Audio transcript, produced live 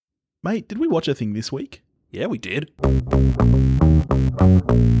Mate, did we watch a thing this week? Yeah, we did.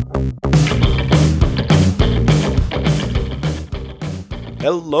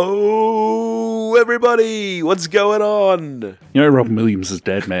 Hello, everybody. What's going on? You know Robin Williams is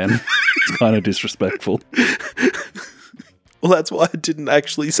dead, man. It's kind of disrespectful. Well, that's why I didn't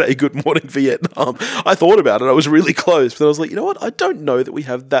actually say good morning, Vietnam. I thought about it. I was really close. But I was like, you know what? I don't know that we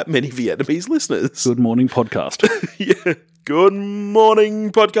have that many Vietnamese listeners. Good morning, podcast. Yeah. Good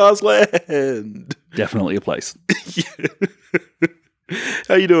morning, podcast land. Definitely a place. Yeah.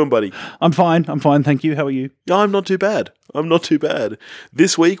 How you doing, buddy? I'm fine, thank you. How are you? Yeah, I'm not too bad.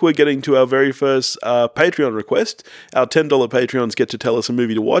 This week, we're getting to our very first Patreon request. Our $10 Patreons get to tell us a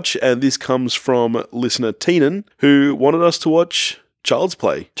movie to watch, and this comes from listener Teenan, who wanted us to watch Child's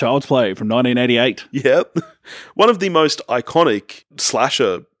Play. Child's Play from 1988. Yep. One of the most iconic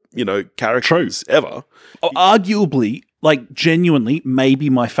slasher, characters ever. Arguably, genuinely, maybe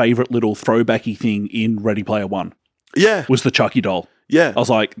my favourite little throwbacky thing in Ready Player One. Yeah. Was the Chucky doll. Yeah. I was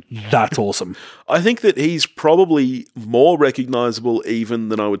like, that's awesome. I think that he's probably more recognizable even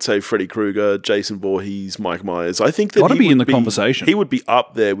than I would say Freddy Krueger, Jason Voorhees, Mike Myers. I think that Gotta be in the conversation. He would be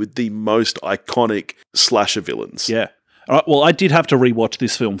up there with the most iconic slasher villains. Yeah. All right, well, I did have to rewatch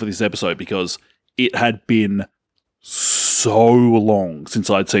this film for this episode because it had been so long since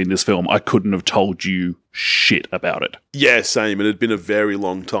I'd seen this film, I couldn't have told you shit about it. Yeah, same. It had been a very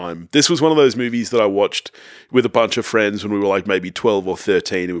long time. This was one of those movies that I watched with a bunch of friends when we were maybe 12 or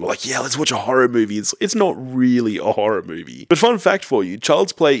 13, and we were like, yeah, let's watch a horror movie. It's not really a horror movie. But fun fact for you,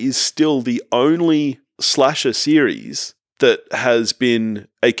 Child's Play is still the only slasher series that has been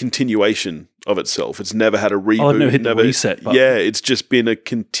a continuation of itself. It's never had a reboot. I've never hit the reset button. Yeah, it's just been a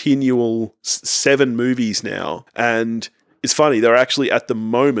continual 7 movies now. And it's funny, they're actually at the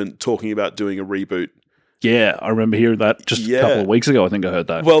moment talking about doing a reboot. Yeah, I remember hearing that just a couple of weeks ago. I think I heard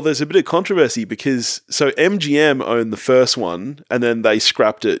that. Well, there's a bit of controversy because MGM owned the first one and then they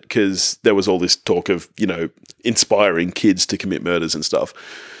scrapped it because there was all this talk of, inspiring kids to commit murders and stuff.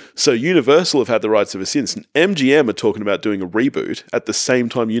 So Universal have had the rights ever since, and MGM are talking about doing a reboot. At the same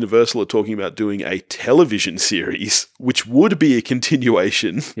time, Universal are talking about doing a television series, which would be a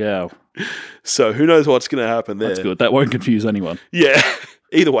continuation. Yeah. So who knows what's going to happen there. That's good. That won't confuse anyone. Yeah.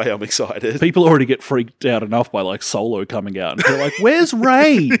 Either way, I'm excited. People already get freaked out enough by Solo coming out. And they're like, where's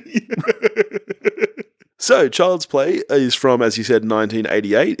Ray? So, Child's Play is from, as you said,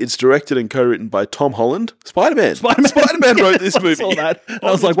 1988. It's directed and co-written by Tom Holland. Spider-Man wrote this movie. I saw that. And I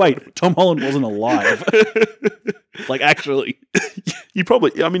was like, wait, Tom Holland wasn't alive. Actually. He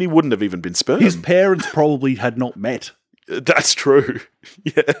wouldn't have even been sperm. His parents probably had not met. That's true.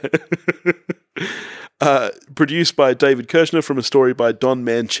 Yeah. Produced by David Kirshner from a story by Don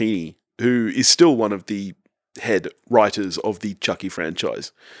Mancini, who is still one of the head writers of the Chucky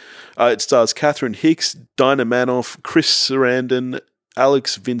franchise. It stars Catherine Hicks, Dinah Manoff, Chris Sarandon,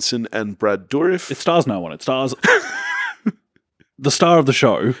 Alex Vincent, and Brad Dourif. It stars no one. It stars... the star of the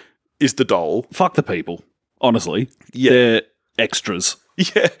show... is the doll. Fuck the people, honestly. Yeah. They're extras.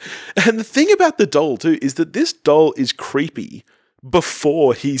 Yeah. And the thing about the doll, too, is that this doll is creepy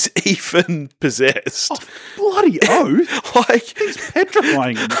before he's even possessed. Oh, bloody oath. He's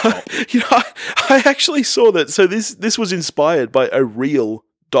petrifying in the top. I actually saw that. So this was inspired by a real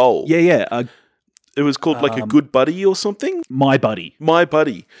doll. Yeah. It was called a Good Buddy or something? My Buddy.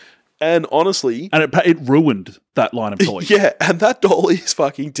 And honestly... And it ruined that line of toys. Yeah, and that doll is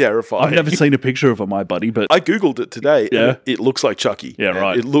fucking terrifying. I've never seen a picture of a My Buddy, but... I Googled it today, and it looks like Chucky. Yeah,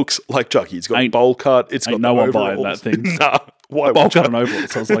 right. It looks like Chucky. It's got a bowl cut, it's got no one buying that thing. Nah, why? Bowl cut and overall,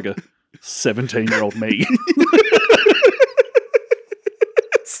 it sounds like a 17-year-old me.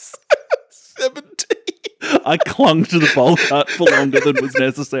 17? I clung to the bowl cut for longer than was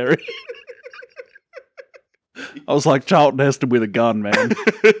necessary. I was like Charlton Heston with a gun, man.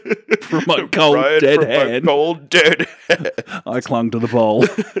 From my cold, dead hand. I clung to the bowl.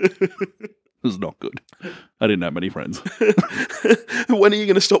 It was not good. I didn't have many friends. When are you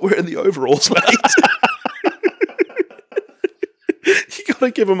going to stop wearing the overalls, mate? You got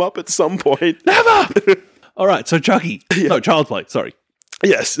to give them up at some point. Never! All right, so Chucky. Yeah. No, Child's Play, sorry.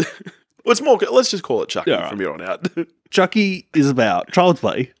 Yes. Well, it's more, let's just call it Chucky from here on out. Chucky is about, Child's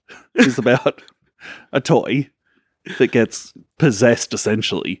Play is about a toy that gets possessed,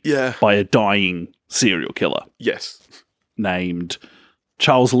 essentially, by a dying serial killer. Yes. Named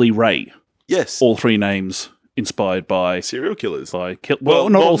Charles Lee Ray. Yes. All 3 names inspired by... serial killers. Not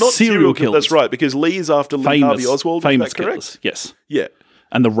all serial killers. That's right, because Lee is after Lee Harvey Oswald. Famous killers, yes. Yeah.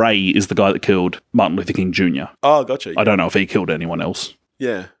 And the Ray is the guy that killed Martin Luther King Jr. Oh, gotcha. I don't know if he killed anyone else.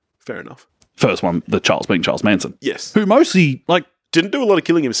 Yeah, fair enough. First one, the Charles being Charles Manson. Yes. Who mostly, didn't do a lot of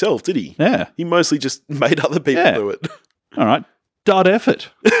killing himself, did he? Yeah. He mostly just made other people Yeah. do it. All right. Dud effort,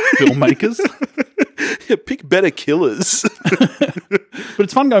 filmmakers. Yeah, pick better killers. But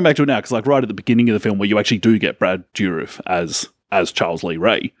it's fun going back to it now because, like, right at the beginning of the film, where you actually do get Brad Dourif as Charles Lee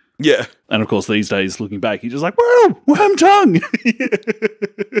Ray, Yeah. and of course, these days, looking back, he's just like, "Whoa, worm tongue."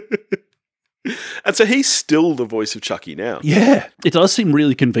 And so he's still the voice of Chucky now. Yeah, it does seem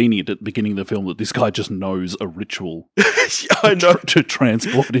really convenient at the beginning of the film that this guy just knows a ritual I know. to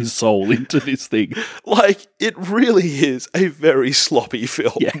transport his soul into this thing. Like, it really is a very sloppy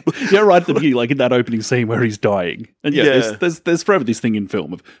film. Yeah, right at the beginning, like in that opening scene where he's dying, and Yeah. there's forever this thing in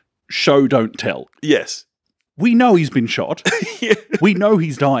film of show don't tell. Yes. We know he's been shot. Yeah. We know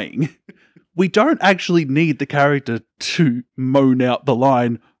he's dying. We don't actually need the character to moan out the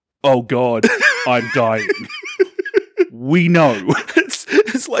line, "Oh God, I'm dying." We know.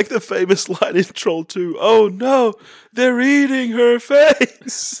 It's like the famous line in Troll 2. Oh no, they're eating her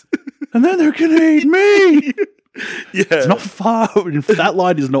face. And then they're going to eat me. Yeah. It's not far. That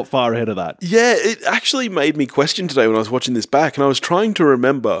line is not far ahead of that. Yeah, it actually made me question today when I was watching this back, and I was trying to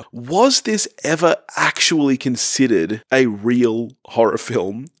remember, was this ever actually considered a real horror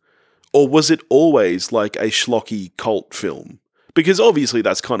film? Or was it always like a schlocky cult film? Because obviously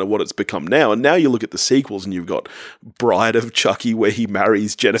that's kind of what it's become now. And now you look at the sequels and you've got Bride of Chucky, where he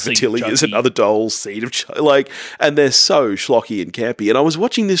marries Jennifer Seed of Tilly as Chucky. another doll, Seed of Chucky, like, and they're so schlocky and campy. And I was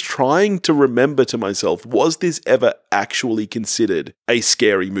watching this trying to remember to myself, was this ever actually considered a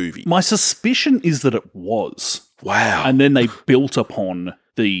scary movie? My suspicion is that it was. Wow. And then they built upon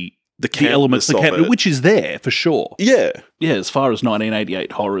the campness elements, of it. which is there for sure. Yeah. Yeah, as far as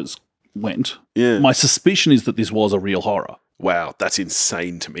 1988 horrors went, Yeah. my suspicion is that this was a real horror. Wow, that's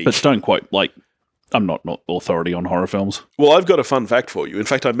insane to me. But don't quote, like, I'm not authority on horror films. Well, I've got a fun fact for you. In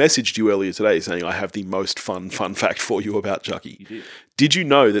fact, I messaged you earlier today saying I have the most fun fact for you about Chucky. Did you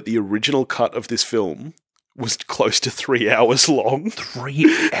know that the original cut of this film was close to 3 hours long?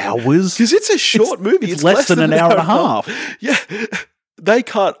 3 hours? Because it's a short movie. It's less than an hour and a half. Yeah. They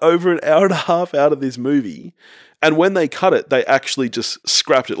cut over an hour and a half out of this movie. And when they cut it, they actually just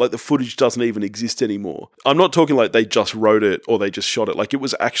scrapped it. Like, the footage doesn't even exist anymore. I'm not talking like they just wrote it or they just shot it. Like, it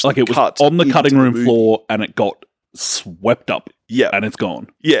was actually Like, it was cut on the into cutting room movie. floor and it got swept up Yeah. and it's gone.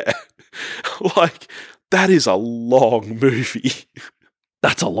 Yeah. Like, that is a long movie.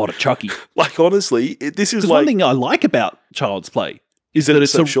 That's a lot of Chucky. Like, honestly, this is Because like... one thing I like about Child's Play is that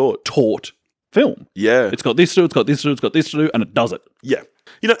it's so a short. taut film. Yeah. It's got this to do, it's got this to do, it's got this to do, and it does it. Yeah.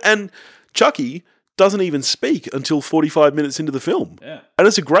 You know, and Chucky doesn't even speak until 45 minutes into the film. Yeah. And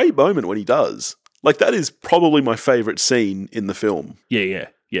it's a great moment when he does. Like, that is probably my favourite scene in the film, Yeah.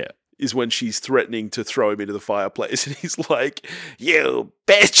 is when she's threatening to throw him into the fireplace and he's like, "You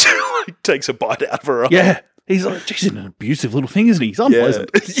bitch!" Like, takes a bite out of her eye. Yeah. He's like, he's an abusive little thing, isn't he? He's unpleasant.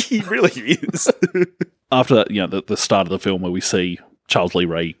 Yeah. He really is. After the start of the film where we see Charles Lee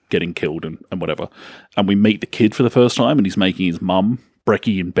Ray getting killed and whatever, and we meet the kid for the first time and he's making his mum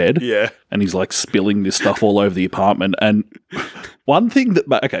brekkie in bed. Yeah. And he's like spilling this stuff all over the apartment. And one thing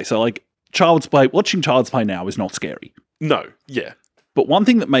that, so like watching Child's Play now is not scary. No. Yeah. But one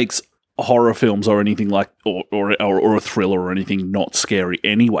thing that makes horror films or anything like, or a thriller or anything not scary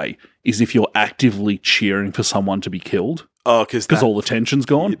anyway, is if you're actively cheering for someone to be killed. Oh, because All the tension's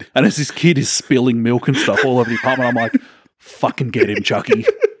gone. And as this kid is spilling milk and stuff all over the apartment, I'm like, fucking get him, Chucky.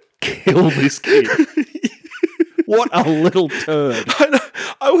 Kill this kid. What a little turd. I know.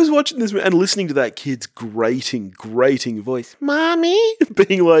 I was watching this and listening to that kid's grating voice, "Mommy,"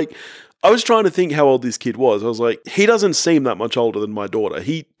 being like, I was trying to think how old this kid was. I was like, he doesn't seem that much older than my daughter.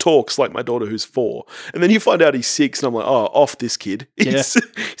 He talks like my daughter who's 4. And then you find out he's 6 and I'm like, oh, off this kid. He's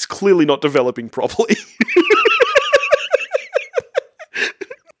clearly not developing properly.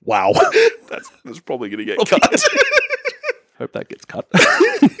 Wow. That's probably going to get cut. Hope that gets cut.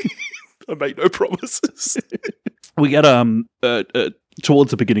 I make no promises. We get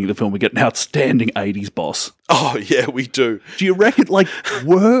towards the beginning of the film, we get an outstanding 80s boss. Oh, yeah, we do. Do you reckon,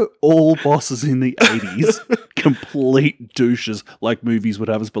 were all bosses in the 80s complete douches like movies would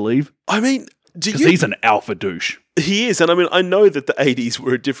have us believe? I mean, Because he's an alpha douche. He is. And I mean, I know that the 80s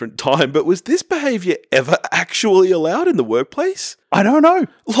were a different time, but was this behavior ever actually allowed in the workplace? I don't know.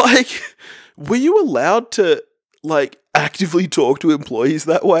 Like, were you allowed to, actively talk to employees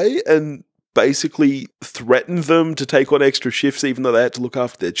that way and basically threaten them to take on extra shifts even though they had to look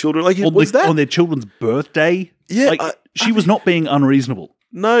after their children? On their children's birthday? Yeah. She was not being unreasonable.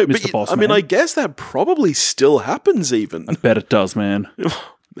 No, Mr. but Boss I mean, Man. I guess that probably still happens even. I bet it does, man.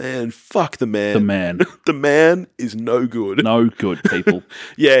 Man, fuck the man. The man. The man is no good. No good, people.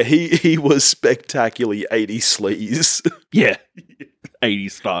 Yeah, he was spectacularly 80s sleaze. Yeah.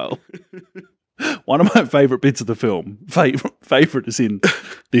 80s style. One of my favourite bits of the film, favourite is in,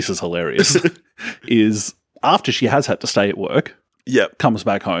 this is hilarious, is after she has had to stay at work, Yep. comes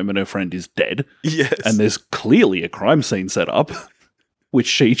back home and her friend is dead, Yes. and there's clearly a crime scene set up, which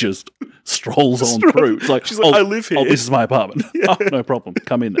she just strolls on through. It's like, She's like, I live here. Oh, this is my apartment. Oh, no problem.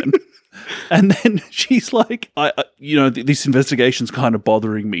 Come in then. And then she's like, this investigation's kind of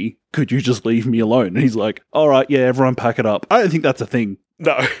bothering me. Could you just leave me alone? And he's like, all right, yeah, everyone pack it up. I don't think that's a thing.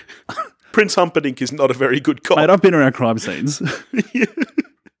 No. Prince Humperdinck is not a very good cop. Mate, I've been around crime scenes.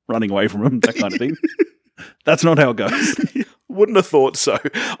 Running away from them, that kind of thing. That's not how it goes. Wouldn't have thought so.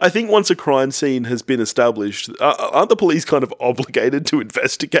 I think once a crime scene has been established, aren't the police kind of obligated to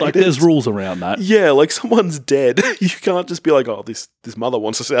investigate Like, it? there's rules around that. Yeah, like someone's dead. You can't just be like, oh, this mother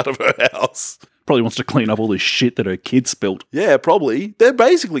wants us out of her house. Probably wants to clean up all this shit that her kid spilt. Yeah, probably. They're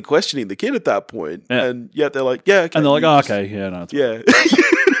basically questioning the kid at that point. Yeah. And yet they're like, yeah, okay. And they're like, you oh, just- okay, yeah, no. It's Yeah.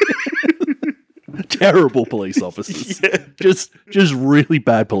 Terrible police officers. Yeah. Just really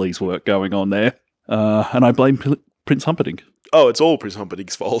bad police work going on there. And I blame Prince Humperdinck. Oh, it's all Prince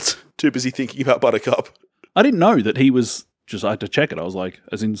Humperdinck's fault. Too busy thinking about Buttercup. I didn't know that he was just, I had to check it. I was like,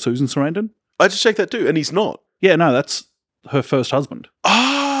 as in Susan Sarandon? I just checked that too, and he's not. Yeah, no, that's her first husband.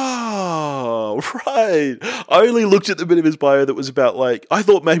 Oh, right. I only looked at the bit of his bio that was about, like, I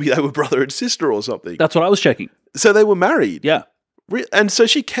thought maybe they were brother and sister or something. That's what I was checking. So they were married. Yeah. And so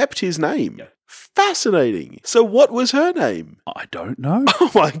she kept his name. Yeah. Fascinating. So what was her name? I don't know. Oh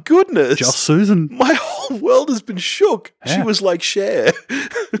my goodness. Just Susan. My whole world has been shook. She Yeah. was like Cher.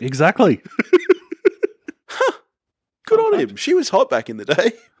 Exactly. Good on him. She was hot back in the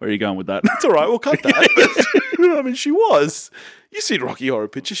day. Where are you going with that? It's all right. We'll cut that. I mean, she was. You seen Rocky Horror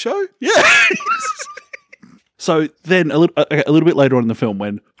Picture Show? Yeah. So then a little bit later on in the film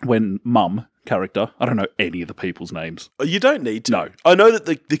when Mum character, I don't know any of the people's names. You don't need to. No. I know that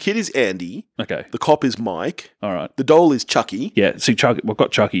the kid is Andy. Okay. The cop is Mike. All right. The doll is Chucky. Yeah, see, we've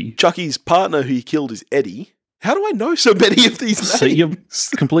got Chucky. Chucky's partner who he killed is Eddie. How do I know so many of these names? So you're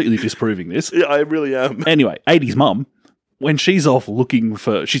completely disproving this. Yeah, I really am. Anyway, 80's mum, when she's off looking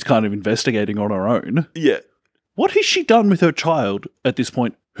for, she's kind of investigating on her own. Yeah. What has she done with her child at this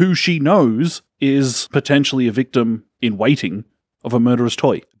point, who she knows is potentially a victim in waiting of a murderous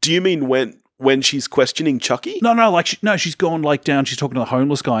toy? Do you mean when she's questioning Chucky? No, she's gone like down, she's talking to the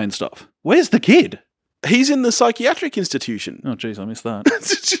homeless guy and stuff. Where's the kid? He's in the psychiatric institution. Oh, jeez, I missed that.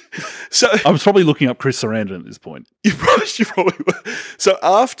 So I was probably looking up Chris Sarandon at this point. you probably were. So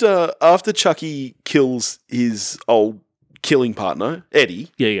after Chucky kills his old killing partner, Eddie,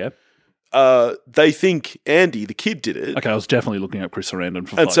 Yeah. they think Andy, the kid, did it. Okay, I was definitely looking up Chris Sarandon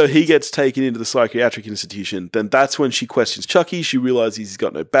for And 5 so he minutes. gets taken into the psychiatric institution. Then that's when she questions Chucky. She realizes he's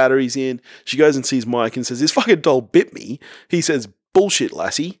got no batteries in. She goes and sees Mike and says, "This fucking doll bit me." He says, "Bullshit,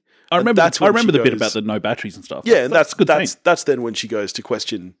 lassie." I remember when the she bit goes- about the no batteries and stuff. Yeah, and that's good. that's then when she goes to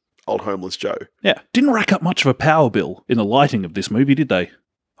question old homeless Joe. Yeah. Didn't rack up much of a power bill in the lighting of this movie, did they?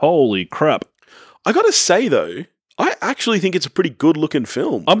 Holy crap. I gotta say though, I actually think it's a pretty good looking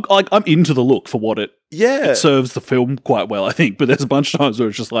film. I'm into the look for what it Yeah. serves the film quite well, I think. But there's a bunch of times where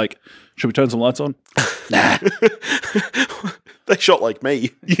it's just like, should we turn some lights on? Nah. They shot like me.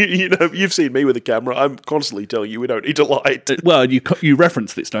 You know, you've seen me with a camera. I'm constantly telling you we don't need to light. Well, you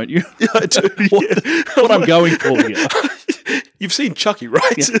reference this, don't you? Yeah, I do. What I'm going for here. You've seen Chucky,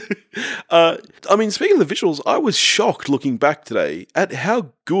 right? I mean, speaking of the visuals, I was shocked looking back today at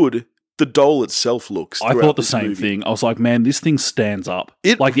how good the doll itself looks. I throughout thought the this same movie. thing. I was like, man, this thing stands up.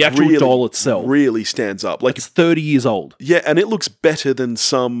 It Like the actual really, doll itself. really stands up. Like It's 30 years old. yeah, and it looks better than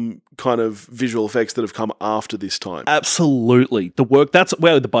some kind of visual effects that have come after this time. Absolutely. The work, that's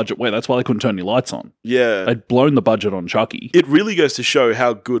where the budget went. That's why they couldn't turn any lights on. Yeah. They'd blown the budget on Chucky. It really goes to show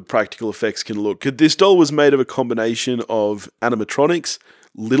how good practical effects can look. This doll was made of a combination of animatronics,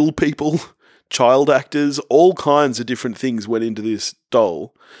 little people, child actors, all kinds of different things went into this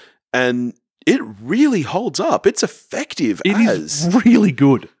doll. And it really holds up. It's effective It as. is really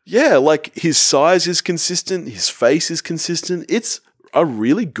good. Yeah, like his size is consistent, his face is consistent. It's a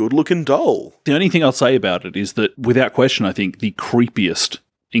really good looking doll. The only thing I'll say about it is that, without question, I think the creepiest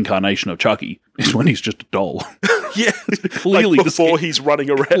incarnation of Chucky is when he's just a doll. Yeah, Clearly like the before sca- he's running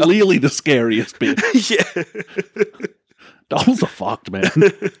around. Clearly the scariest bit. Yeah. Dolls are fucked, man.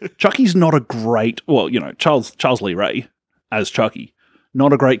 Chucky's not a great, well, you know, Charles Lee Ray as Chucky,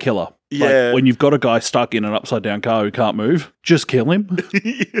 not a great killer. Yeah. Like, when you've got a guy stuck in an upside down car who can't move, just kill him.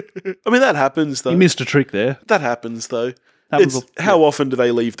 I mean, that happens though. You missed a trick there. That happens though. That It's was how often do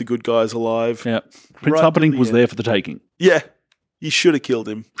they leave the good guys alive? yeah. Prince Right Humperdinck to the was end. there for the taking. Yeah, you should have killed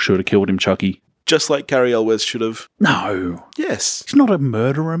him, Should have killed him, Chucky. just like Carrie Elwes should have. No. Yes. He's not a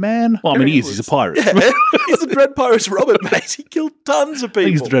murderer, man. Well, I mean, he is. He's a pirate. Yeah, he's the Dread Pirates Robert, mate. He killed tons of people.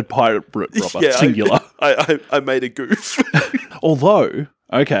 He's the Dread Pirate Robert, Yeah, singular. I made a goof. Although,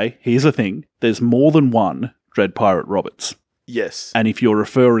 okay, here's the thing. There's more than one Dread Pirate Roberts. Yes. And if you're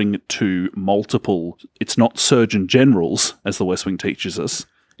referring to multiple, it's not Surgeon Generals, as the West Wing teaches us.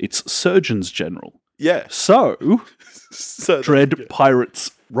 It's Surgeons General. Yeah. So, So Dread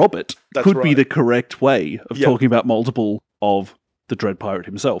Pirates Robert That's could be right. the correct way of Yeah. talking about multiple of the Dread Pirate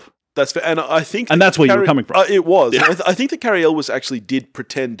himself. That's fair. And I think, And that's where you were coming from. It was. Yeah. And I think that Carrie Elwes actually did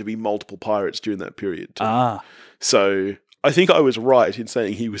pretend to be multiple pirates during that period. Too. Ah, So I think I was right in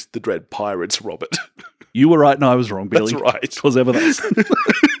saying he was the Dread Pirates Robert. you were right and I was wrong, Billy. That's right. It was ever that.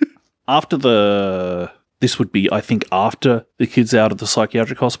 This would be, I think, after the kid's out of the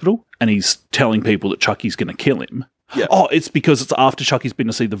psychiatric hospital and he's telling people that Chucky's going to kill him. Yeah. Oh, it's because it's after Chucky's been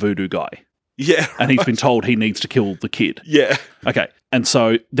to see the voodoo guy Yeah. and he's been told he needs to kill the kid. Yeah. Okay. And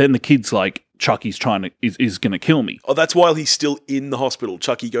so then the kid's like, Chucky's is going to kill me. Oh, that's while he's still in the hospital.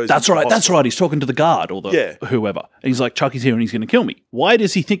 Chucky goes. That's into the right. That's hospital. right. He's talking to the guard or the whoever. And he's like, Chucky's here and he's going to kill me. Why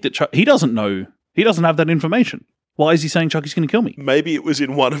does he think that he doesn't know? He doesn't have that information. Why is he saying Chucky's going to kill me? Maybe it was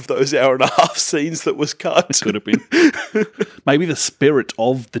in one of those hour-and-a-half scenes that was cut. Could have been. Maybe the spirit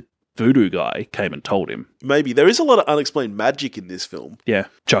of the voodoo guy came and told him. Maybe. There is a lot of unexplained magic in this film. Yeah.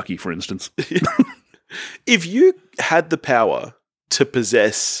 Chucky, for instance. If you had the power to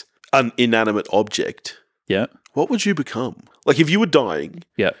possess an inanimate object, Yeah. what would you become? Like, if you were dying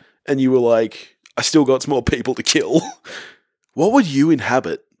Yeah. and you were like, I still got some more people to kill, what would you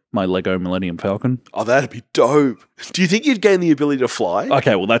inhabit? My Lego Millennium Falcon. Oh, that'd be dope. Do you think you'd gain the ability to fly?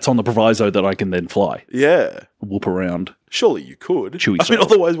 Okay, well, that's on the proviso that I can then fly. Yeah. Whoop around. Surely you could. Chewy I mean, style.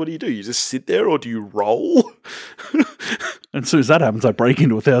 otherwise, what do? You just sit there or do you roll? And as soon as that happens, I break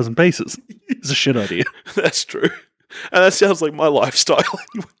into 1,000 pieces. It's a shit idea. That's true. And that sounds like my lifestyle.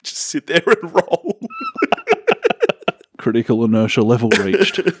 You would just sit there and roll. Critical inertia level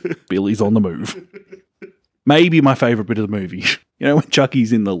reached. Billy's on the move. Maybe my favourite bit of the movie. You know when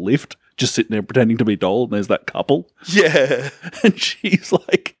Chucky's in the lift, just sitting there pretending to be doll, and there's that couple? Yeah. And she's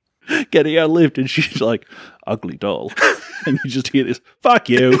like, getting out of the lift, and she's like, ugly doll. And you just hear this, fuck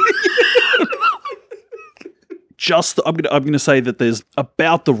you. I'm gonna say that there's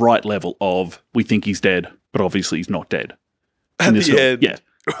about the right level of we think he's dead, but obviously he's not dead. At In the this film. end. Yeah.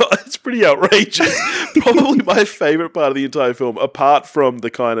 It's pretty outrageous. Probably my favourite part of the entire film, apart from the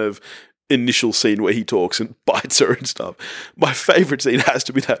kind of initial scene where he talks and bites her and stuff. My favourite scene has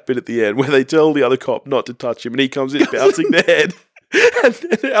to be that bit at the end where they tell the other cop not to touch him and he comes in bouncing their head. And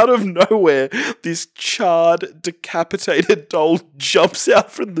then out of nowhere, this charred, decapitated doll jumps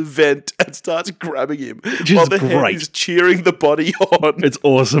out from the vent and starts grabbing him Which is while the head great. is cheering the body on. It's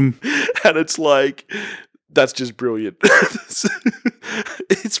awesome. And it's like, that's just brilliant.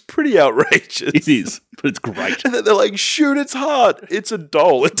 It's pretty outrageous. It is, but it's great. And then they're like, shoot its heart. It's a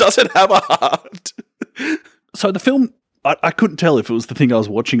doll. It doesn't have a heart. So the film, I couldn't tell if it was the thing I was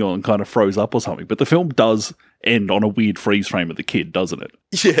watching on and kind of froze up or something, but the film does end on a weird freeze frame of the kid, doesn't it?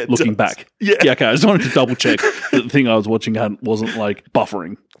 Yeah, it Looking does. back. Yeah. Yeah, okay. I just wanted to double check that the thing I was watching wasn't like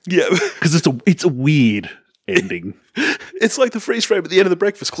buffering. Yeah. Because it's a weird ending. It's like the freeze frame at the end of The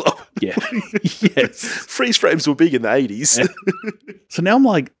Breakfast Club. Yeah. Yes. Freeze frames were big in the 80s. So now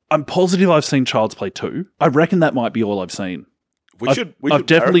I'm positive I've seen Child's Play 2. I reckon that might be all I've seen. We should I've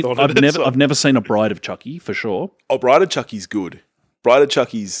marathon it. I've never seen A Bride of Chucky for sure. Oh, Bride of Chucky's good. Bride of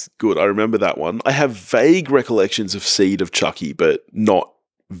Chucky's good. I remember that one. I have vague recollections of Seed of Chucky, but not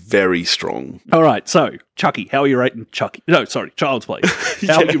very strong. All right, so Chucky, how are you rating Chucky? No, sorry, Child's Play.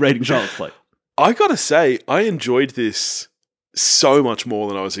 How are you rating Child's Play? I gotta say, I enjoyed this so much more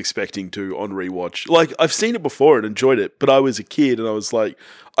than I was expecting to on rewatch. Like, I've seen it before and enjoyed it, but I was a kid and I was like,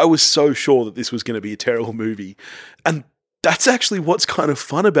 I was so sure that this was going to be a terrible movie. And that's actually what's kind of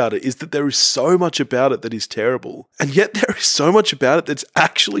fun about it, is that there is so much about it that is terrible. And yet there is so much about it that's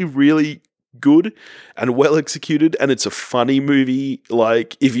actually really good and well executed. And it's a funny movie.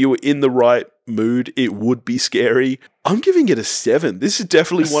 Like, if you were in the right mood, it would be scary. I'm giving it a 7. This is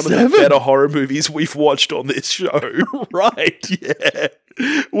definitely one of the better horror movies we've watched on this show. Right. Yeah.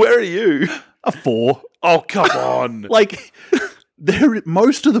 Where are you? A 4. Oh, come on. Like,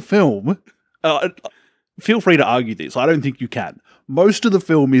 most of the film, feel free to argue this. I don't think you can. Most of the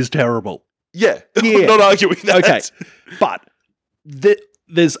film is terrible. Yeah. Yeah. I'm not arguing that. Okay. But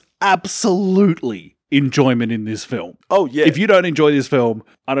there's absolutely enjoyment in this film. Oh yeah. If you don't enjoy this film,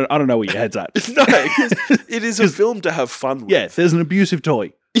 I don't know where your head's at. No, 'cause it is a film to have fun with. Yeah, there's an abusive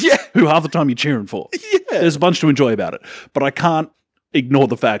toy Yeah. who half the time you're cheering for. Yeah. There's a bunch to enjoy about it. But I can't ignore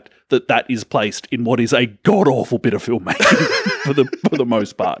the fact that that is placed in what is a god-awful bit of filmmaking for the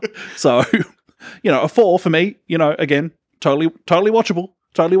most part. So, a 4 for me, again, totally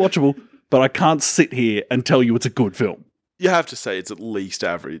watchable, but I can't sit here and tell you it's a good film. You have to say it's at least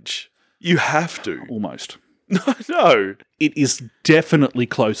average. You have to. Almost. No. It is definitely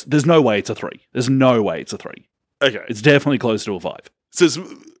close. There's no way it's a 3. There's no way it's a 3. Okay. It's definitely close to a 5. So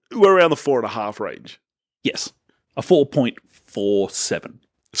we're around the 4.5 range. Yes. A 4.47.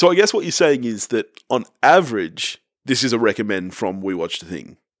 So I guess what you're saying is that on average, this is a recommend from We Watched a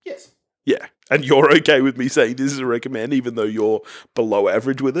Thing. Yes. Yeah. And you're okay with me saying this is a recommend even though you're below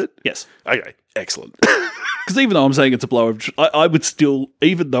average with it? Yes. Okay. Excellent. Because even though I'm saying it's a blow, I would still,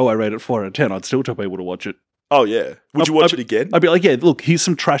 even though I rate it 4 out of 10, I'd still tell people to watch it. Oh, yeah. Would you watch it again? I'd be like, yeah, look, here's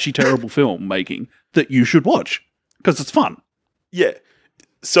some trashy, terrible film making that you should watch because it's fun. Yeah.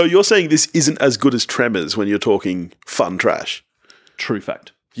 So you're saying this isn't as good as Tremors when you're talking fun trash? True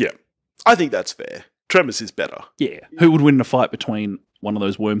fact. Yeah. I think that's fair. Tremors is better. Yeah. Who would win in a fight between one of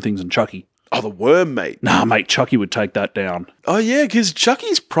those worm things and Chucky? Oh, the worm, mate. Nah, mate, Chucky would take that down. Oh, yeah, because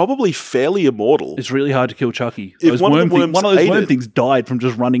Chucky's probably fairly immortal. It's really hard to kill Chucky. If one of one of those ate worm it- things died from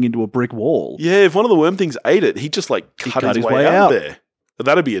just running into a brick wall. Yeah, if one of the worm things ate it, he'd just cut his way out there.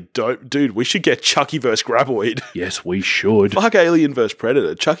 That'd be a dope... Dude, we should get Chucky vs. Graboid. Yes, we should. Fuck Alien vs.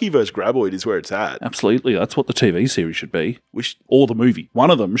 Predator. Chucky vs. Graboid is where it's at. Absolutely. That's what the TV series should be. We should... Or the movie. One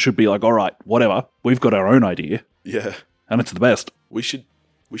of them should be like, all right, whatever. We've got our own idea. Yeah. And it's the best. We should...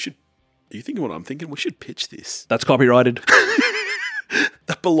 Are you thinking what I'm thinking? We should pitch this. That's copyrighted.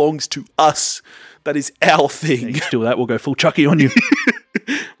 That belongs to us. That is our thing. You steal that, we'll go full Chucky on you.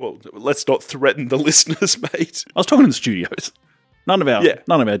 Well, let's not threaten the listeners, mate. I was talking in the studios. None of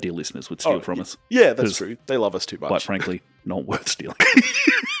our dear listeners would steal from us. Yeah, that's 'Cause, true. They love us too much. Quite frankly, not worth stealing.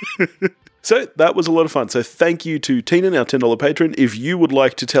 So that was a lot of fun. So thank you to Tina, our $10 patron. If you would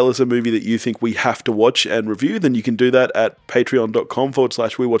like to tell us a movie that you think we have to watch and review, then you can do that at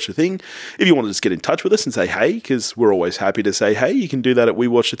patreon.com/WeWatchTheThing. If you want to just get in touch with us and say hey, because we're always happy to say hey, you can do that at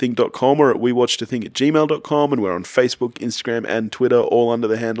WeWatchTheThing.com or at WeWatchTheThing@gmail.com. And we're on Facebook, Instagram, and Twitter, all under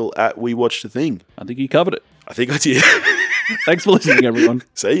the handle at WeWatchTheThing. I think you covered it. I think I did. Thanks for listening, everyone.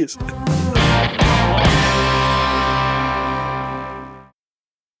 See yous.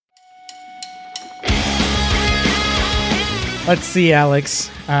 Let's see, Alex.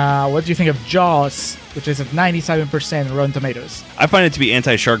 What do you think of Jaws, which is at 97% Rotten Tomatoes? I find it to be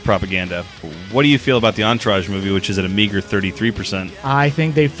anti-shark propaganda. What do you feel about the Entourage movie, which is at a meager 33%? I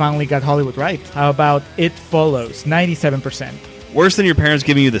think they finally got Hollywood right. How about It Follows, 97%? Worse than your parents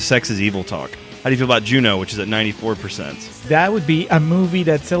giving you the sex is evil talk. How do you feel about Juno, which is at 94%? That would be a movie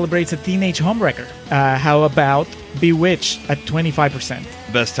that celebrates a teenage homewrecker. How about Bewitched at 25%?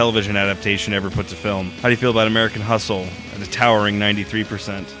 Best television adaptation ever put to film. How do you feel about American Hustle at a towering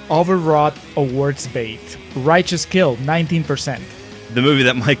 93%? Overwrought awards bait. Righteous Kill, 19%. The movie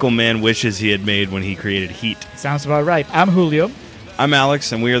that Michael Mann wishes he had made when he created Heat. Sounds about right. I'm Julio. I'm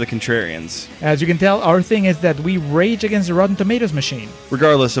Alex, and we are the Contrarians. As you can tell, our thing is that we rage against the Rotten Tomatoes machine.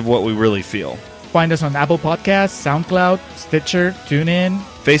 Regardless of what we really feel. Find us on Apple Podcasts, SoundCloud, Stitcher, TuneIn.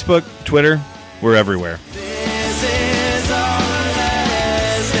 Facebook, Twitter, we're everywhere.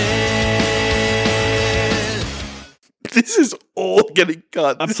 This is all getting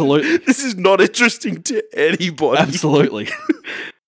cut. Absolutely. This is not interesting to anybody. Absolutely.